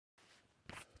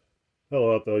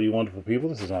Hello out there, you wonderful people.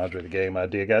 This is Andre the Game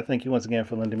Idea Guy. Thank you once again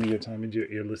for lending me your time and your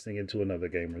ear listening into another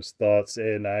gamer's thoughts.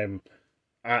 And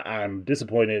I'm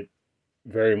disappointed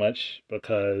very much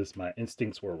because my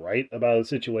instincts were right about a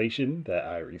situation that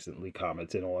I recently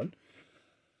commented on.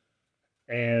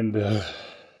 And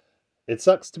it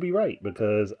sucks to be right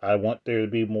because I want there to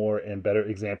be more and better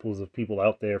examples of people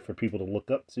out there for people to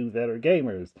look up to that are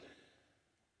gamers,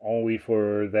 only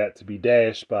for that to be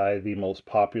dashed by the most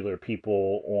popular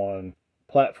people on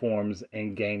platforms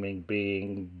and gaming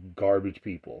being garbage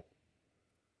people.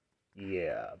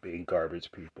 Yeah, being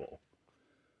garbage people.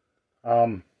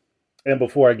 Um, and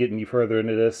before I get any further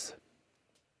into this,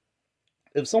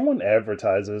 if someone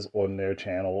advertises on their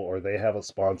channel or they have a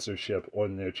sponsorship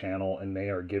on their channel and they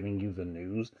are giving you the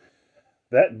news,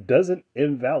 that doesn't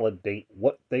invalidate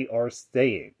what they are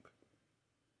saying.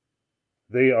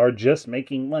 They are just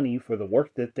making money for the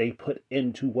work that they put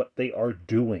into what they are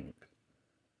doing.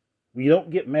 We don't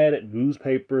get mad at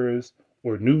newspapers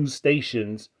or news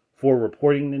stations for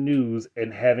reporting the news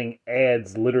and having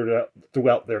ads littered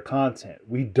throughout their content.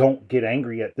 We don't get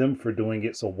angry at them for doing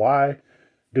it. So why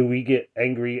do we get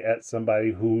angry at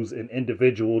somebody who's an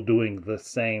individual doing the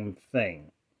same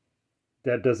thing?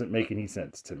 That doesn't make any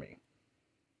sense to me.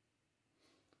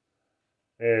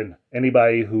 And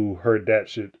anybody who heard that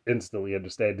should instantly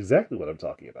understand exactly what I'm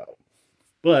talking about.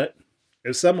 But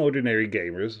if some ordinary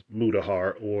gamers,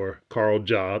 Mudahar or Karl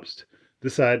Jobst,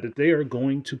 decide that they are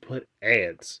going to put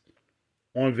ads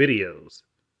on videos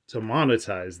to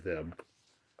monetize them,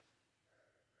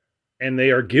 and they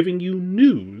are giving you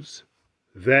news,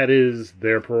 that is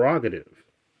their prerogative.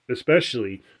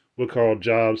 Especially with Karl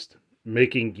Jobst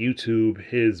making YouTube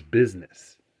his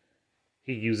business.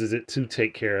 He uses it to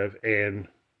take care of and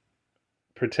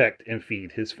protect and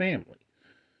feed his family.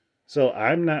 So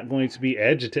I'm not going to be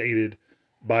agitated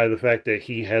by the fact that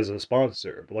he has a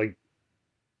sponsor. Like,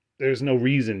 there's no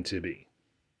reason to be.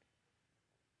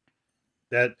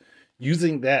 That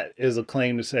using that as a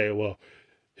claim to say, well,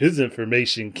 his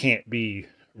information can't be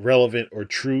relevant or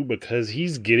true because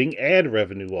he's getting ad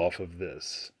revenue off of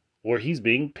this, or he's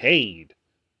being paid.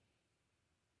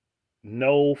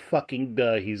 No fucking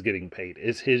duh, he's getting paid.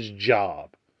 It's his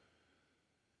job.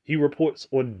 He reports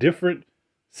on different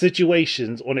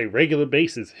situations on a regular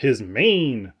basis. His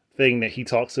main thing that he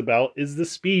talks about is the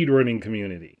speedrunning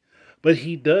community. But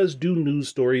he does do news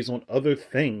stories on other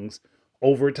things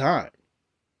over time.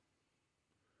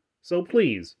 So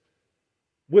please,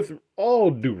 with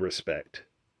all due respect,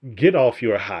 get off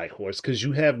your high horse because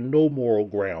you have no moral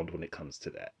ground when it comes to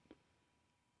that.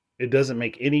 It doesn't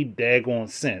make any daggone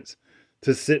sense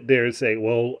to sit there and say,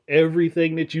 well,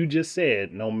 everything that you just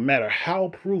said, no matter how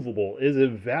provable, is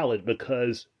invalid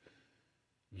because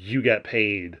you got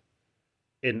paid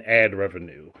in ad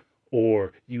revenue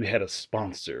or you had a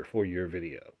sponsor for your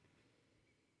video.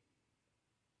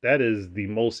 That is the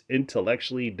most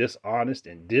intellectually dishonest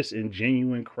and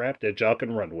disingenuous crap that y'all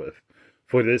can run with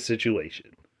for this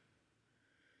situation.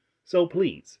 So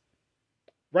please,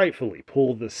 rightfully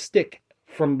pull the stick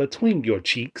from between your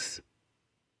cheeks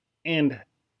and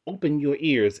open your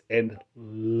ears and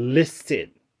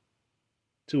listen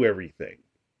to everything.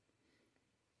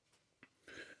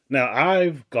 Now,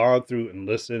 I've gone through and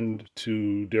listened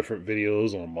to different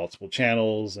videos on multiple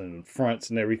channels and fronts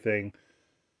and everything,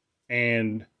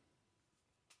 and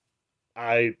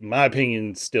my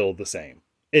opinion's still the same.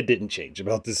 It didn't change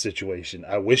about this situation.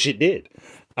 I wish it did.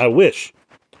 I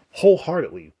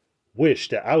wholeheartedly wish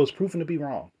that I was proven to be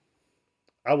wrong.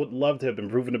 I would love to have been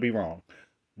proven to be wrong,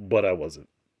 but I wasn't.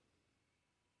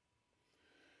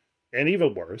 And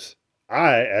even worse,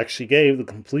 I actually gave the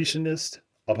Completionist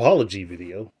apology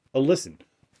video a listen.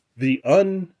 The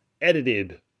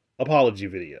unedited apology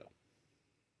video.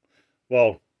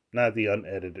 Well, not the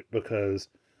unedited, because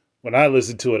when I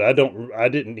listened to it, I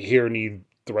didn't hear any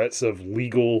threats of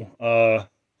legal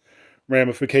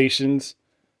ramifications.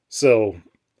 So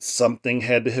something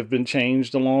had to have been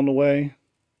changed along the way,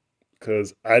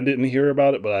 because I didn't hear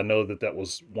about it, but I know that that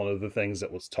was one of the things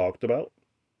that was talked about.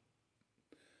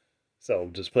 So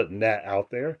just putting that out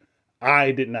there.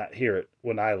 I did not hear it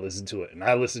when I listened to it, and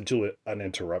I listened to it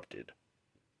uninterrupted.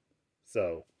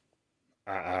 So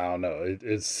I don't know.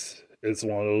 It's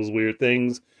one of those weird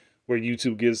things where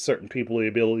YouTube gives certain people the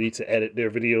ability to edit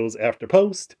their videos after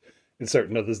post, and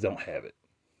certain others don't have it.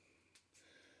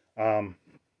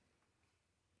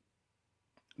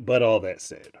 But all that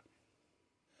said,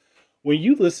 when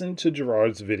you listen to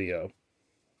Gerard's video,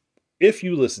 if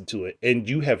you listen to it and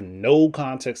you have no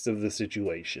context of the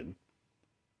situation,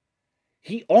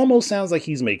 he almost sounds like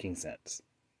he's making sense.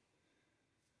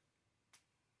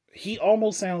 he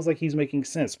almost sounds like he's making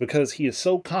sense because he is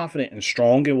so confident and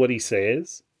strong in what he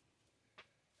says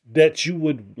that you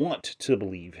would want to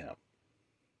believe him.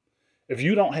 If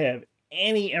you don't have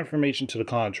any information to the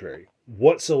contrary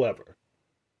whatsoever,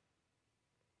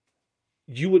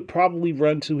 you would probably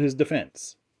run to his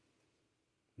defense.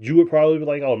 You would probably be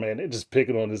like, oh man, they're just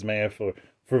picking on this man for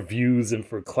views and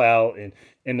for clout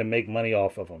and to make money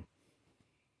off of him.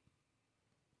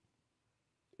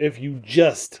 If you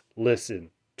just listen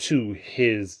to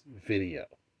his video.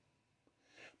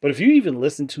 But if you even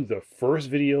listen to the first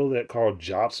video that Karl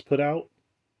Jobst put out,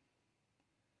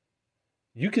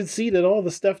 you can see that all the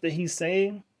stuff that he's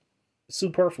saying is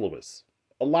superfluous.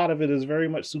 A lot of it is very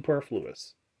much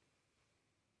superfluous.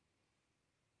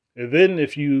 And then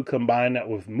if you combine that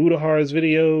with Mudahar's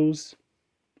videos,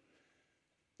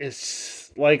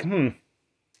 it's like, And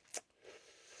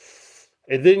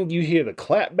then you hear the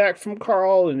clap back from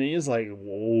Karl, and it's like,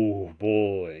 whoa,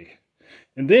 boy.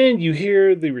 And then you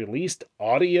hear the released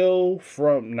audio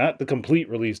from, not the complete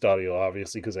released audio,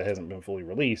 obviously, because it hasn't been fully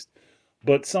released,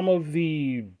 but some of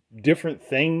the different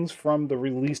things from the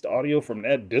released audio from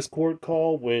that Discord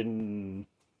call when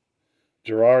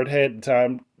Gerard had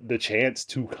the chance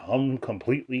to come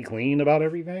completely clean about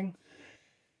everything.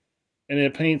 And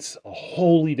it paints a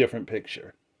wholly different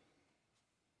picture.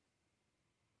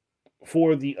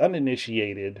 For the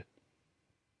uninitiated,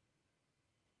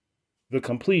 the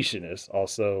completionist,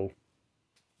 also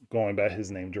going by his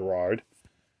name Gerard,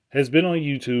 has been on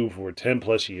YouTube for 10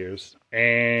 plus years,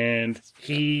 and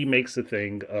he makes a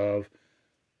thing of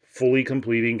fully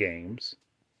completing games.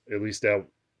 At least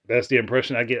that's the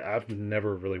impression I get. I've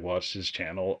never really watched his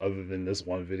channel other than this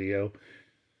one video,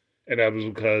 and that was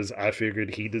because I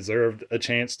figured he deserved a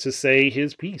chance to say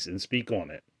his piece and speak on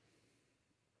it.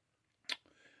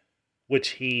 Which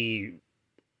he,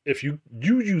 if you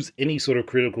use any sort of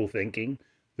critical thinking,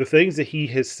 the things that he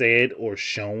has said or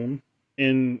shown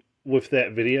in with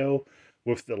that video,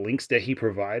 with the links that he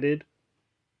provided,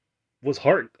 was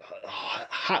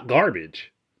hot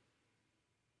garbage.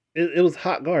 It was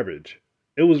hot garbage.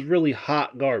 It was really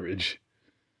hot garbage.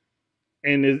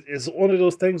 And it's one of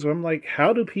those things where I'm like,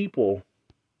 how do people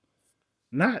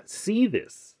not see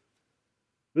this?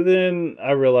 But then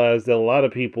I realized that a lot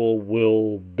of people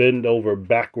will bend over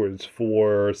backwards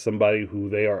for somebody who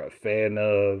they are a fan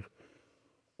of,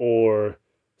 or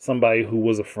somebody who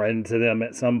was a friend to them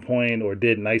at some point or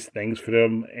did nice things for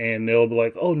them, and they'll be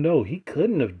like, oh no, he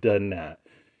couldn't have done that.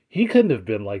 He couldn't have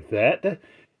been like that.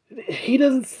 He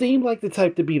doesn't seem like the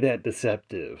type to be that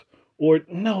deceptive. Or,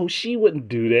 no, she wouldn't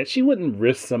do that. She wouldn't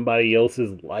risk somebody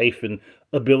else's life and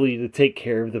ability to take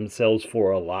care of themselves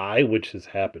for a lie, which has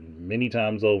happened many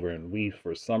times over, and we,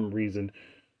 for some reason,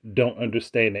 don't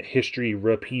understand that history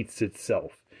repeats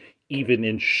itself, even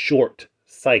in short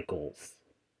cycles.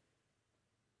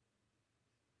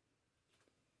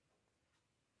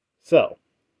 So,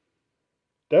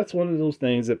 that's one of those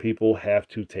things that people have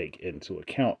to take into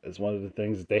account as one of the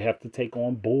things that they have to take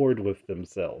on board with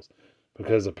themselves.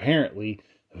 Because apparently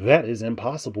that is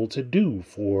impossible to do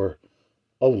for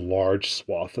a large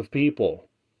swath of people.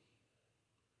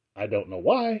 I don't know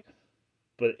why,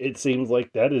 but it seems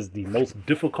like that is the most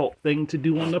difficult thing to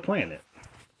do on the planet.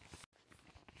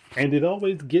 And it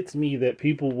always gets me that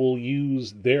people will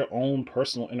use their own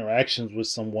personal interactions with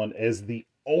someone as the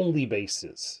only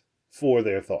basis for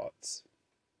their thoughts.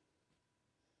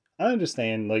 I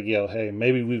understand, like, hey,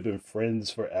 maybe we've been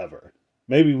friends forever.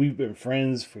 Maybe we've been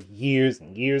friends for years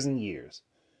and years and years.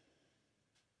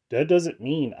 That doesn't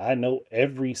mean I know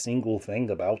every single thing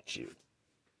about you.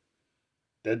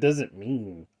 That doesn't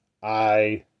mean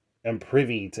I am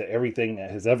privy to everything that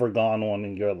has ever gone on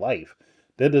in your life.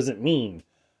 That doesn't mean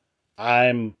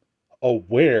I'm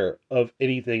aware of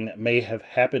anything that may have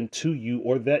happened to you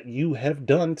or that you have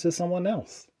done to someone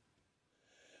else.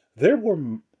 There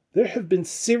have been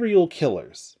serial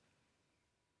killers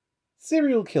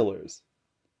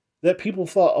that people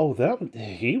thought, oh,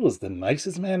 he was the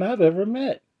nicest man I've ever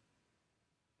met.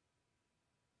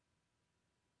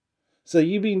 So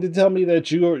you mean to tell me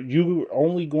that you're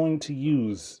only going to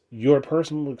use your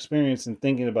personal experience in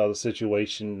thinking about a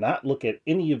situation, not look at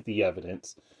any of the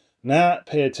evidence, not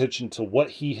pay attention to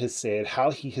what he has said, how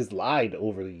he has lied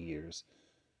over the years,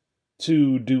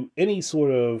 to do any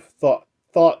sort of thought,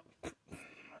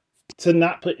 to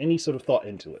not put any sort of thought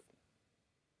into it.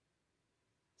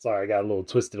 Sorry, I got a little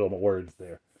twisted on the words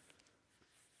there.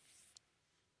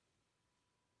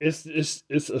 It's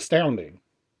astounding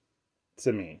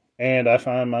to me. And I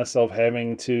find myself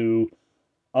having to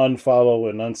unfollow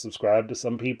and unsubscribe to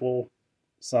some people,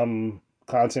 some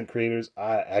content creators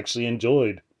I actually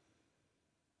enjoyed.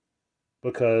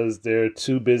 because they're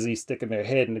too busy sticking their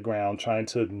head in the ground trying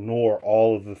to ignore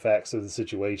all of the facts of the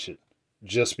situation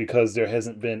just because there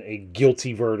hasn't been a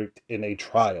guilty verdict in a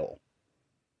trial.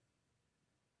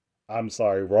 I'm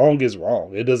sorry, wrong is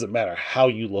wrong. It doesn't matter how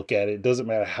you look at it. It doesn't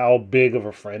matter how big of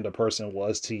a friend a person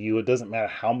was to you. It doesn't matter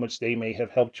how much they may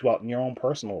have helped you out in your own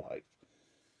personal life.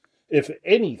 If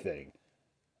anything,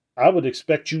 I would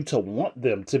expect you to want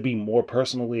them to be more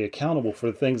personally accountable for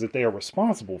the things that they are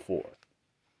responsible for.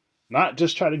 Not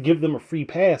just try to give them a free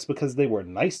pass because they were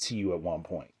nice to you at one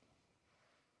point.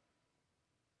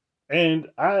 And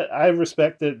I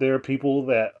respect that there are people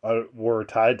that were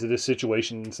tied to this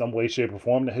situation in some way, shape, or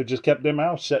form that have just kept their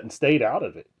mouths shut and stayed out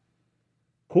of it.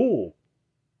 Cool.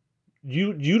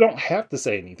 You don't have to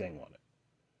say anything on it.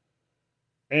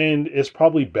 And it's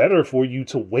probably better for you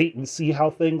to wait and see how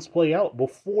things play out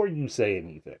before you say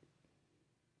anything.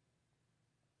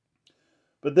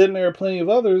 But then there are plenty of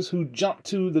others who jump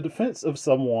to the defense of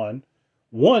someone,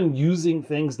 one, using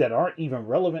things that aren't even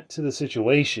relevant to the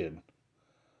situation.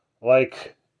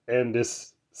 Like, and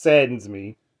this saddens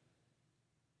me,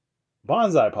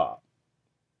 Bonsai Pop.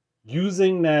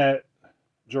 Using that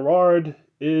Gerard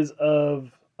is a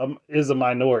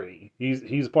minority.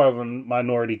 He's part of a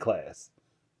minority class.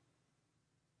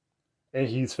 And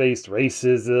he's faced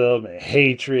racism and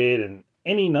hatred and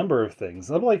any number of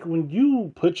things. I'm like, when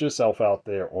you put yourself out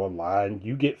there online,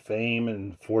 you get fame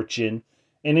and fortune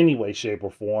in any way, shape,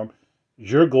 or form,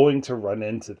 you're going to run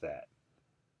into that.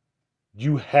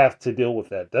 You have to deal with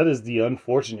that. That is the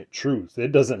unfortunate truth.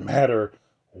 It doesn't matter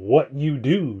what you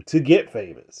do to get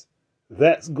famous.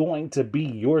 That's going to be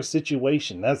your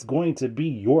situation. That's going to be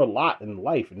your lot in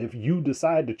life. And if you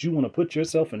decide that you want to put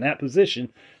yourself in that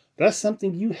position, that's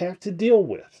something you have to deal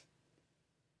with.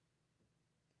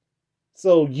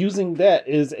 So using that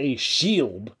as a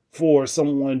shield for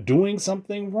someone doing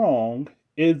something wrong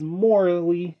is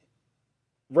morally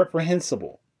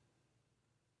reprehensible.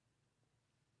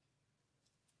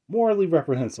 Morally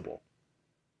reprehensible.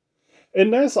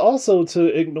 And that's also to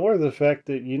ignore the fact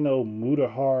that,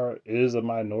 Mutahar is a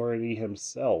minority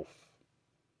himself.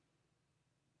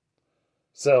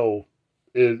 So,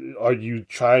 are you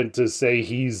trying to say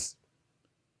he's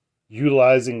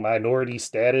utilizing minority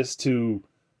status to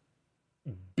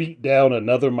beat down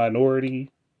another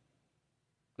minority?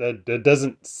 That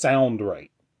doesn't sound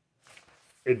right.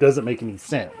 It doesn't make any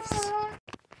sense.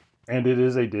 And it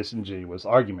is a disingenuous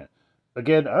argument.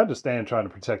 Again, I understand trying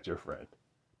to protect your friend,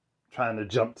 trying to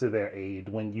jump to their aid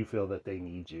when you feel that they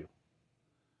need you.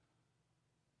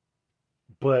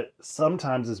 But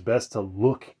sometimes it's best to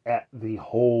look at the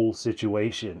whole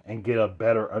situation and get a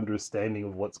better understanding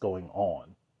of what's going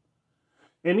on.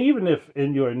 And even if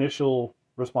in your initial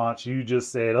response you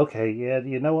just said, okay, yeah,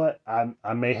 you know what?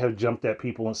 I may have jumped at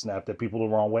people and snapped at people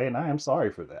the wrong way, and I am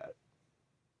sorry for that.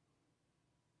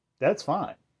 That's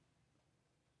fine.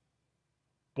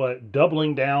 But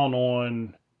doubling down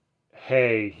on,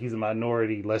 hey, he's a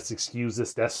minority, let's excuse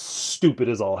this, that's stupid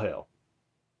as all hell.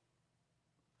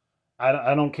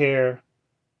 I don't care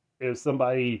if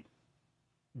somebody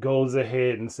goes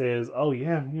ahead and says, oh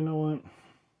yeah, you know what?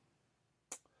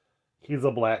 He's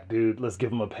a black dude. Let's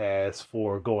give him a pass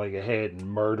for going ahead and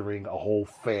murdering a whole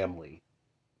family.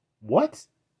 What?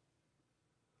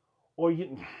 Or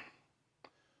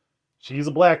she's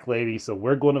a black lady, so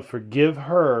we're going to forgive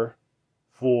her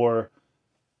for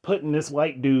putting this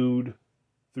white dude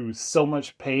through so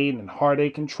much pain and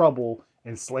heartache and trouble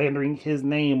and slandering his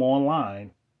name online.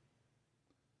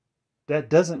 That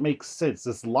doesn't make sense.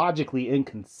 It's logically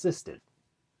inconsistent.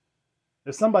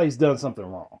 If somebody's done something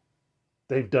wrong,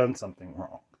 they've done something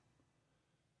wrong.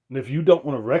 And if you don't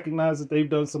want to recognize that they've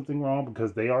done something wrong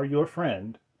because they are your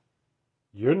friend,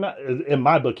 you're not, in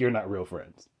my book, you're not real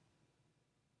friends.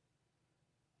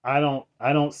 I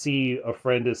don't see a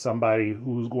friend as somebody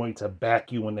who's going to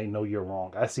back you when they know you're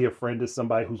wrong. I see a friend as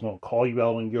somebody who's going to call you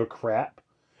out on your crap,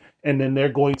 and then they're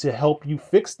going to help you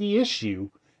fix the issue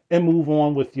and move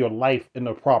on with your life in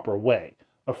the proper way.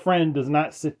 A friend does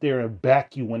not sit there and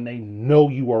back you when they know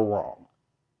you are wrong.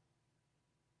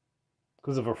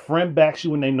 Because if a friend backs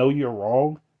you when they know you're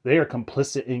wrong, they are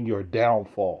complicit in your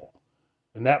downfall.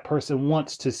 And that person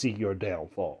wants to see your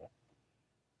downfall.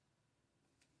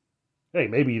 Hey,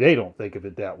 maybe they don't think of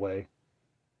it that way.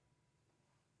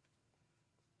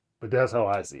 But that's how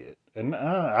I see it. And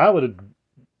I would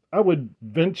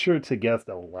venture to guess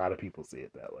that a lot of people see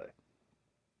it that way.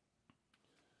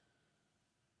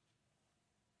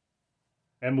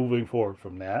 And moving forward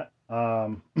from that,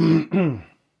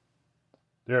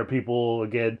 there are people,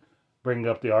 again, bringing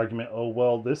up the argument, oh,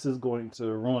 well, this is going to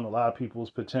ruin a lot of people's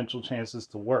potential chances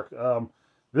to work.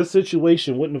 This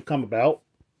situation wouldn't have come about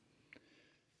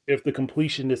if the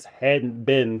completionist hadn't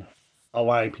been a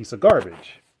lying piece of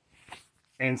garbage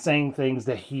and saying things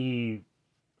that he,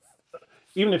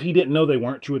 even if he didn't know they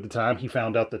weren't true at the time, he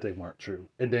found out that they weren't true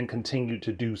and then continued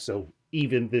to do so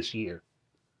even this year.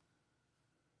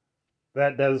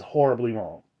 That is horribly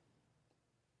wrong.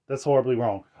 That's horribly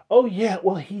wrong. Oh yeah,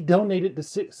 well he donated the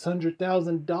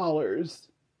 $600,000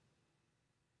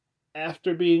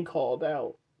 after being called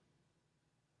out,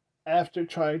 after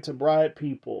trying to bribe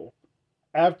people,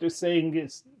 after saying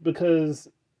it's because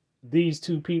these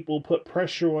two people put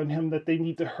pressure on him that they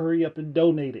need to hurry up and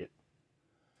donate it.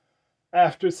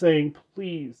 After saying,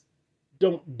 please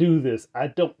don't do this. I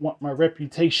don't want my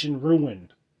reputation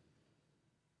ruined.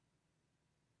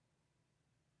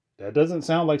 That doesn't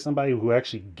sound like somebody who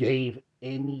actually gave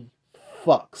any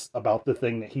fucks about the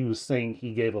thing that he was saying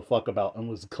he gave a fuck about and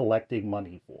was collecting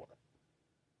money for.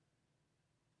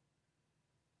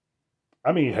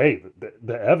 I mean, hey,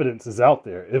 the evidence is out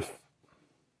there.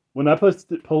 When I post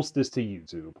this to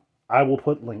YouTube, I will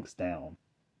put links down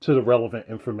to the relevant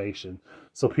information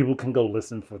so people can go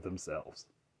listen for themselves.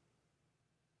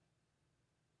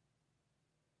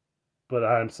 But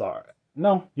I'm sorry.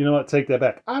 No, you know what? Take that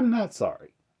back. I'm not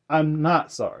sorry. I'm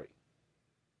not sorry.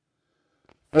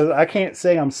 I can't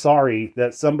say I'm sorry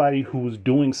that somebody who was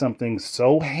doing something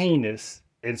so heinous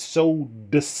and so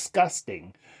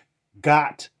disgusting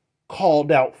got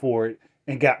called out for it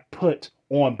and got put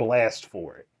on blast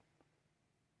for it.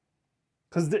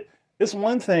 Because it's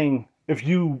one thing if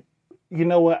you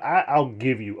know what, I'll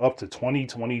give you up to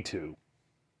 2022.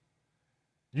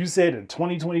 You said in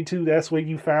 2022, that's when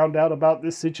you found out about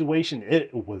this situation.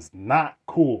 It was not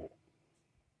cool.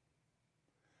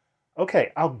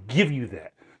 Okay, I'll give you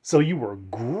that. So you were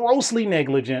grossly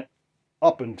negligent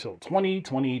up until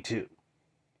 2022.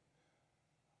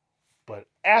 But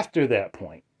after that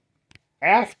point,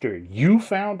 after you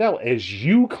found out, as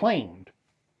you claimed,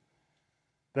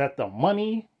 that the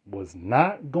money was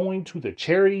not going to the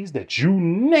charities that you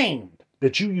named,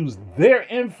 that you used their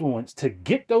influence to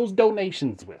get those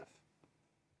donations with.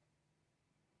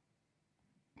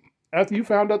 After you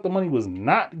found out the money was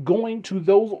not going to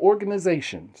those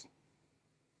organizations,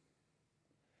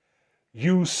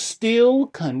 you still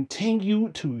continue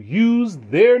to use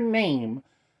their name,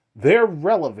 their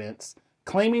relevance,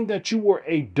 claiming that you were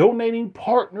a donating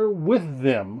partner with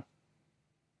them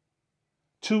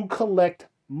to collect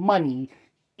money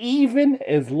even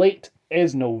as late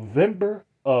as November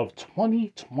of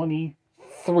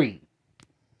 2023.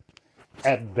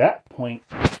 At that point,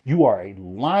 you are a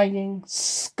lying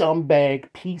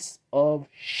scumbag piece of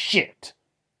shit.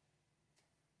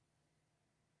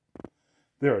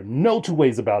 There are no two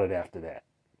ways about it after that.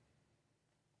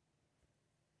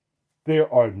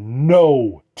 There are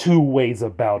no two ways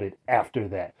about it after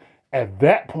that. At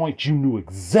that point, you knew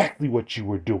exactly what you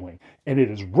were doing, and it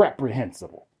is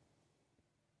reprehensible.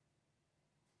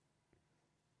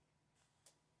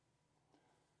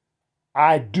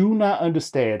 I do not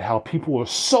understand how people are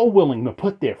so willing to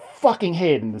put their fucking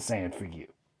head in the sand for you.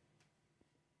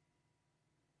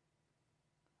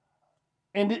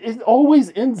 And it always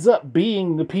ends up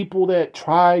being the people that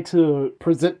try to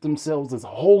present themselves as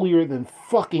holier than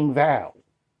fucking thou.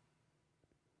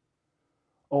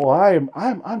 Oh,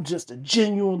 I'm just a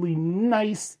genuinely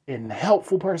nice and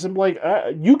helpful person. Like,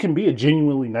 you can be a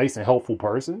genuinely nice and helpful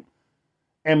person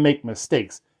and make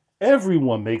mistakes.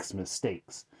 Everyone makes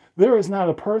mistakes. There is not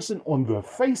a person on the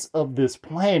face of this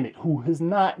planet who has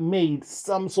not made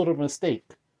some sort of mistake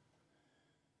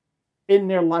in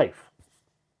their life.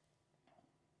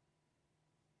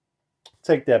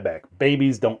 Take that back.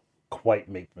 Babies don't quite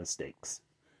make mistakes.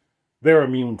 They're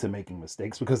immune to making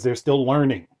mistakes because they're still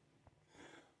learning.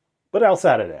 But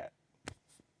outside of that,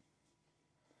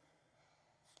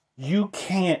 you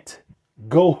can't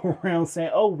go around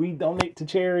saying, oh, we donate to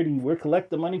charity, we're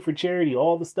collecting money for charity,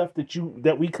 all the stuff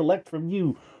that we collect from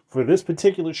you for this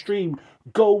particular stream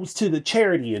goes to the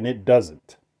charity, and it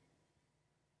doesn't.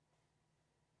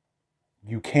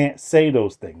 You can't say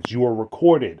those things. You are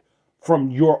recorded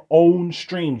from your own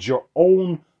streams, your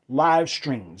own live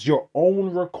streams, your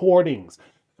own recordings,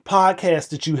 podcasts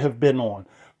that you have been on,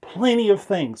 plenty of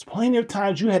things, plenty of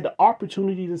times you had the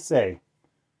opportunity to say,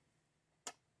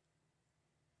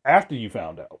 after you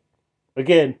found out,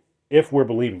 again, if we're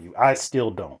believing you, I still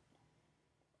don't.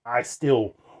 I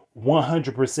still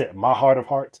 100%, my heart of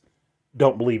hearts,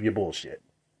 don't believe your bullshit.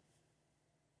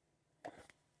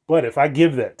 But if I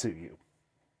give that to you,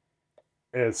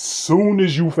 as soon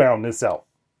as you found this out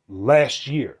last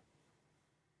year,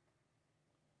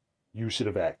 you should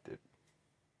have acted.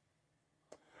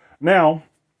 Now,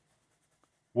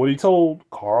 What he told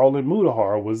Karl and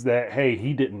Mudahar was that, hey,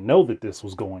 he didn't know that this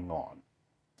was going on.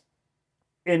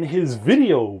 In his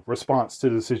video response to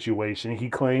the situation, he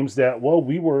claims that, well,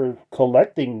 we were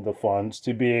collecting the funds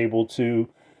to be able to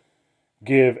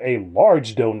give a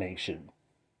large donation.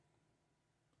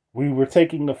 We were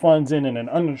taking the funds in an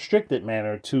unrestricted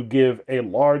manner to give a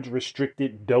large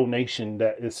restricted donation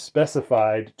that is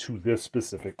specified to this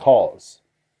specific cause.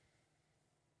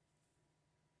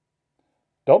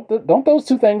 Don't those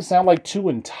two things sound like two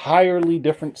entirely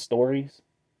different stories?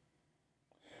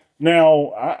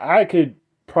 Now, I could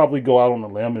probably go out on a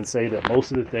limb and say that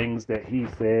most of the things that he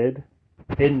said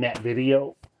in that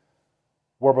video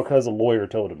were because a lawyer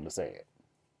told him to say it.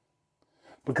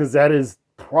 Because that is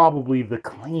probably the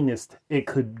cleanest it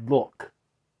could look.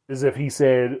 As if he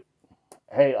said,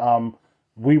 hey,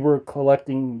 we were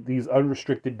collecting these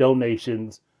unrestricted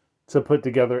donations to put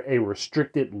together a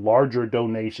restricted, larger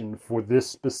donation for this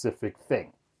specific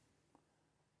thing.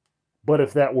 But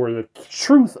if that were the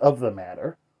truth of the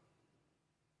matter,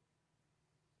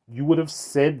 you would have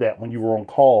said that when you were on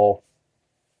call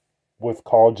with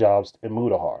Karl, Jobst, and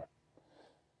Mudahar.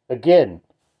 Again,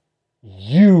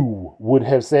 you would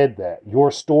have said that.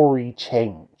 Your story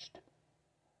changed.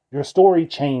 Your story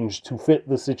changed to fit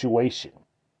the situation.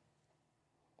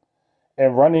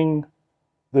 And running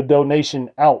the donation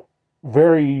out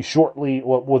very shortly,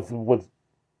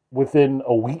 within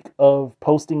a week of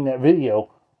posting that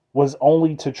video, was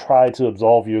only to try to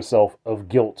absolve yourself of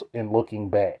guilt and looking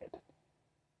bad.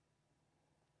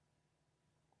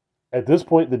 At this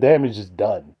point, the damage is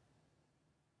done.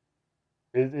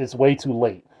 It's way too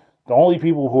late. The only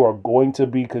people who are going to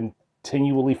be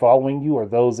continually following you are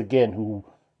those, again, who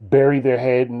bury their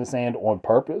head in the sand on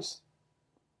purpose,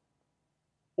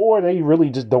 or they really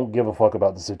just don't give a fuck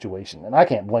about the situation. And I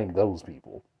can't blame those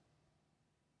people.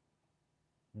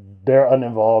 They're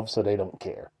uninvolved, so they don't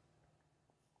care.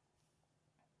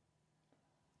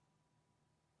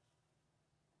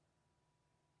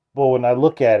 But when I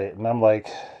look at it and I'm like,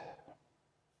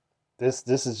 this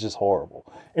is just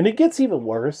horrible. And it gets even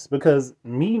worse because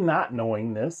me not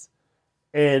knowing this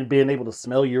and being able to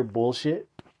smell your bullshit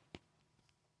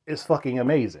is fucking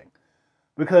amazing.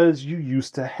 Because you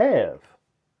used to have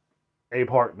a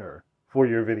partner for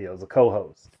your videos, a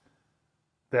co-host.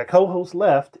 That co-host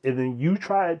left, and then you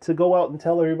tried to go out and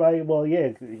tell everybody, well, yeah,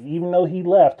 even though he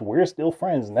left, we're still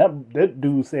friends. And that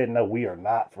dude said, no, we are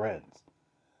not friends.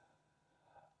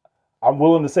 I'm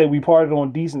willing to say we parted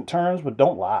on decent terms, but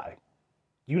don't lie.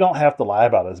 You don't have to lie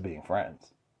about us being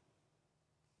friends.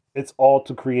 It's all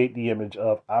to create the image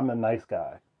of, I'm a nice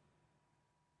guy.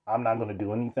 I'm not going to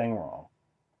do anything wrong.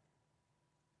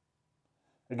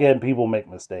 Again, people make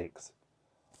mistakes.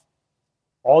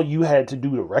 All you had to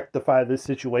do to rectify this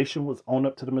situation was own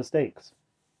up to the mistakes.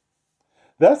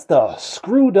 That's the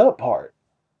screwed up part.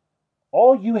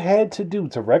 All you had to do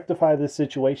to rectify this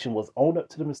situation was own up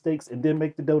to the mistakes and then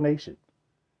make the donation.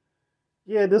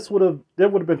 Yeah, there would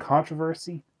have been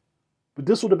controversy, but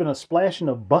this would have been a splash in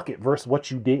a bucket versus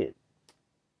what you did.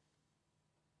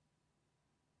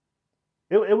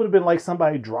 It would have been like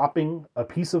somebody dropping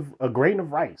a grain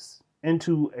of rice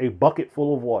into a bucket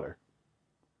full of water.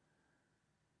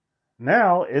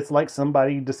 Now it's like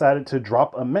somebody decided to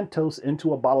drop a Mentos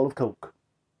into a bottle of Coke.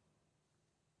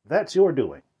 That's your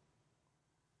doing.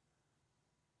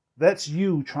 That's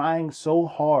you trying so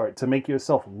hard to make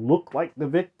yourself look like the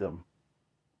victim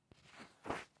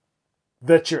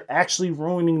that you're actually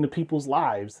ruining the people's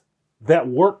lives that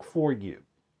work for you.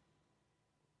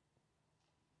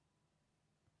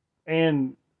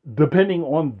 And depending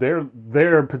on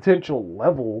their potential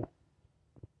level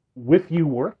with you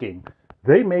working,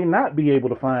 they may not be able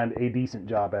to find a decent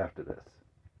job after this.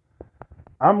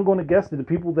 I'm going to guess that the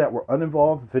people that were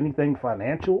uninvolved, if anything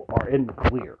financial, are in the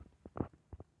clear.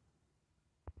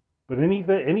 But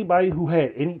anybody who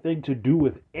had anything to do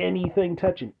with anything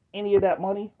touching any of that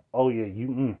money, oh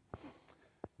yeah,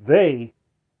 they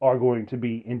are going to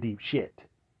be in deep shit.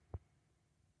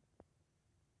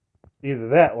 Either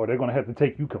that, or they're going to have to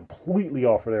take you completely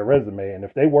off of their resume. And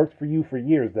if they worked for you for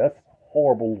years, that's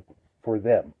horrible for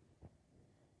them.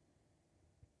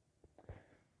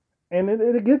 And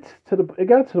it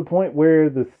got to the point where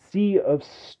the Sea of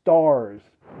Stars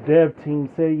dev team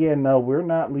said, yeah, no, we're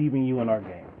not leaving you in our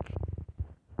game.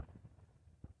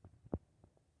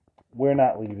 We're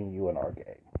not leaving you in our game.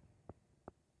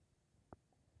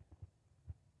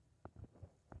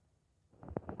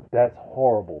 That's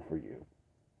horrible for you.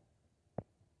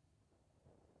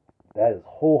 That is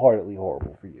wholeheartedly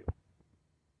horrible for you.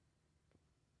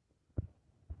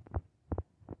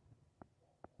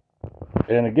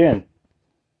 And again,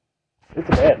 it's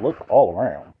a bad look all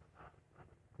around.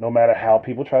 No matter how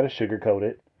people try to sugarcoat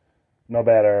it, no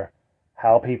matter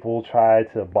how people try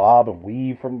to bob and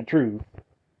weave from the truth,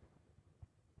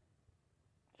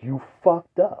 you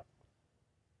fucked up.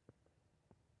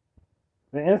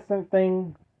 The instant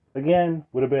thing, again,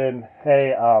 would have been,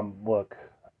 hey, look,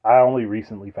 I only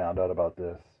recently found out about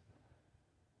this.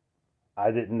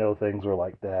 I didn't know things were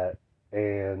like that.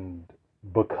 And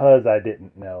because I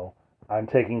didn't know, I'm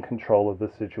taking control of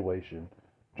the situation,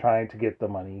 trying to get the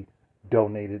money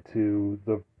donated to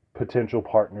the potential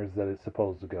partners that it's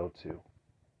supposed to go to.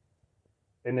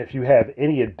 And if you have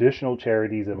any additional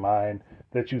charities in mind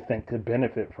that you think could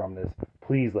benefit from this,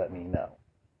 please let me know.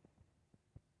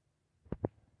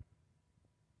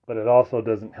 But it also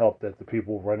doesn't help that the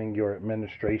people running your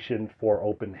administration for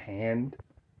Open Hand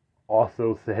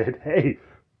also said, hey,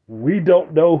 we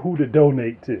don't know who to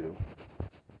donate to.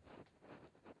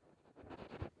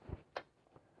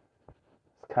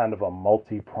 It's kind of a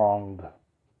multi-pronged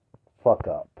fuck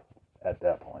up at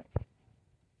that point.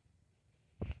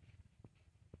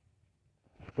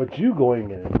 But you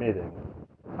going and admitting,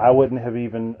 I wouldn't have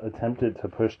even attempted to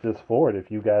push this forward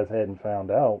if you guys hadn't found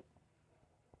out.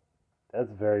 That's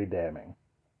very damning.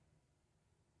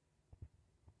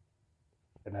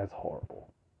 And that's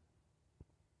horrible.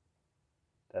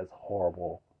 That's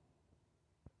horrible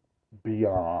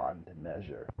beyond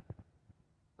measure.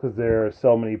 Because there are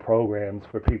so many programs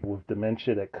for people with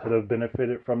dementia that could have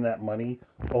benefited from that money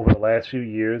over the last few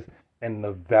years, and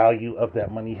the value of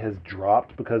that money has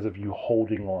dropped because of you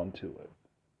holding on to it.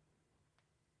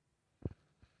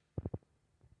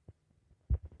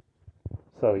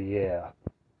 So yeah,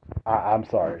 I'm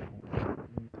sorry.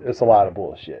 It's a lot of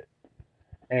bullshit.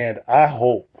 And I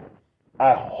hope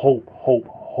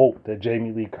that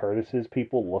Jamie Lee Curtis's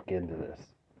people look into this.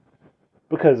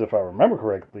 Because if I remember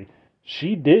correctly,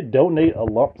 she did donate a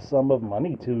lump sum of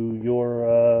money to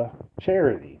your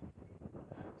charity.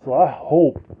 So I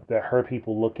hope that her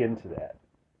people look into that.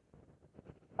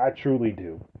 I truly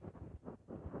do.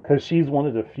 Because she's one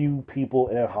of the few people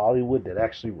in Hollywood that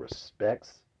actually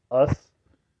respects us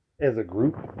as a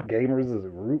group, gamers as a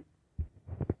group.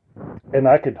 And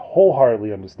I could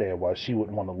wholeheartedly understand why she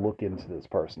wouldn't want to look into this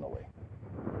personally.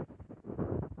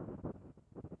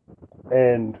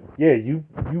 And yeah, you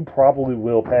probably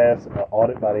will pass an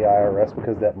audit by the IRS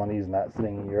because that money is not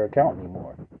sitting in your account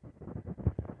anymore.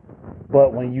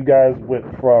 But when you guys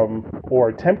went from, or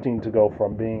attempting to go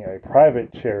from being a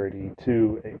private charity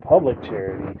to a public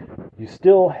charity, you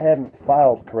still haven't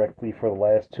filed correctly for the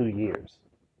last 2 years.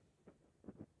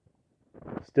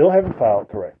 Still haven't filed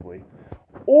correctly.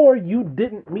 Or you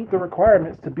didn't meet the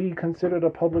requirements to be considered a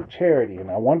public charity. And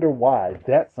I wonder why.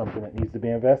 That's something that needs to be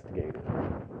investigated.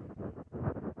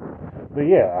 But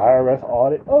yeah, IRS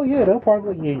audit. Oh yeah, they'll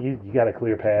probably, yeah, you got a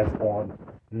clear pass on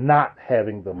not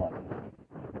having the money.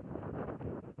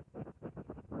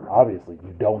 Obviously,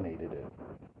 you donated it.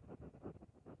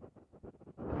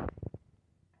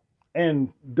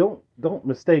 And don't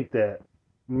mistake that,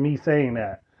 me saying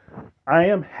that. I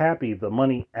am happy the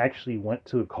money actually went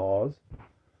to a cause.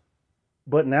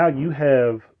 But now you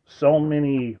have so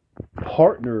many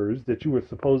partners that you were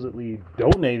supposedly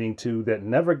donating to that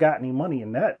never got any money,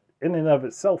 and that in and of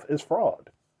itself is fraud.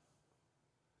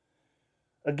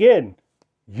 Again,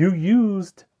 you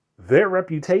used their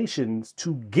reputations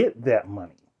to get that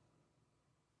money.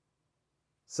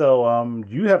 So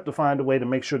you have to find a way to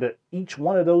make sure that each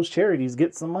one of those charities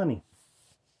gets some money.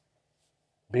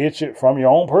 Be it from your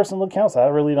own personal accounts, I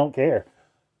really don't care.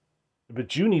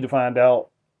 But you need to find a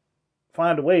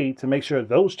way to make sure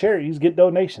those charities get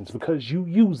donations because you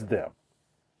use them.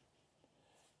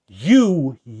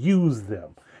 You use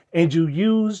them. And you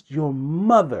used your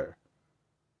mother,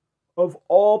 of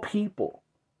all people,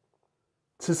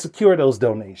 to secure those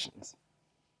donations.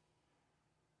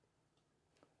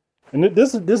 And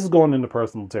this is going into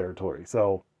personal territory.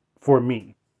 So for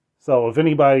me, so if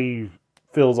anybody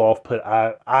feels off put,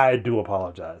 I do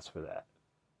apologize for that.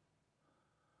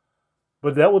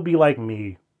 But that would be like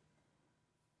me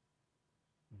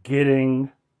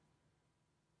getting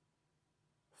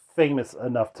famous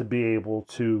enough to be able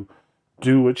to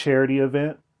do a charity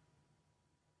event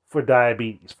for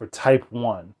diabetes, for type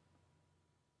 1,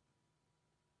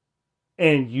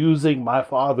 and using my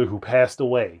father, who passed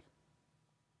away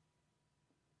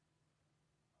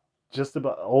just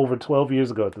about over 12 years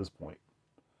ago at this point,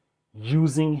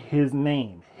 using his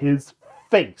name, his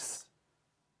face,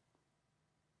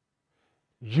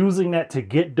 using that to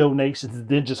get donations, and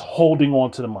then just holding on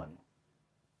to the money.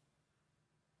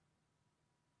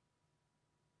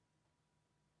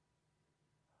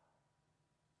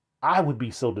 I would be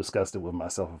so disgusted with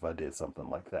myself if I did something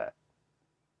like that.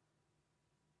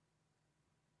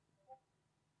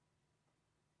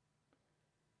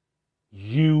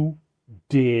 You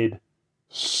did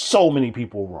so many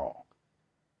people wrong.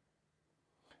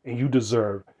 And you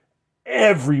deserve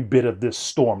every bit of this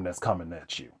storm that's coming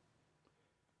at you.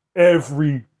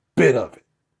 Every bit of it.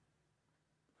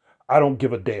 I don't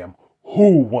give a damn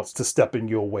who wants to step in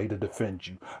your way to defend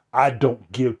you. I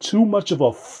don't give too much of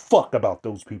a fuck about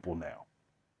those people now.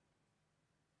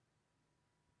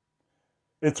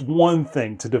 It's one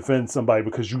thing to defend somebody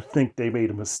because you think they made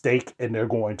a mistake and they're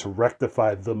going to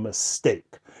rectify the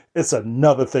mistake. It's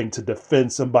another thing to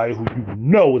defend somebody who you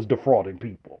know is defrauding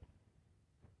people.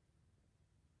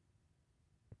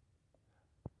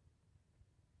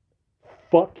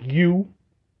 Fuck you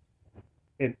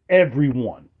and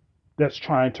everyone that's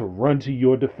trying to run to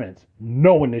your defense,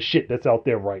 knowing the shit that's out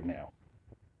there right now.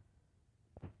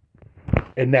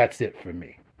 And that's it for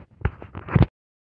me.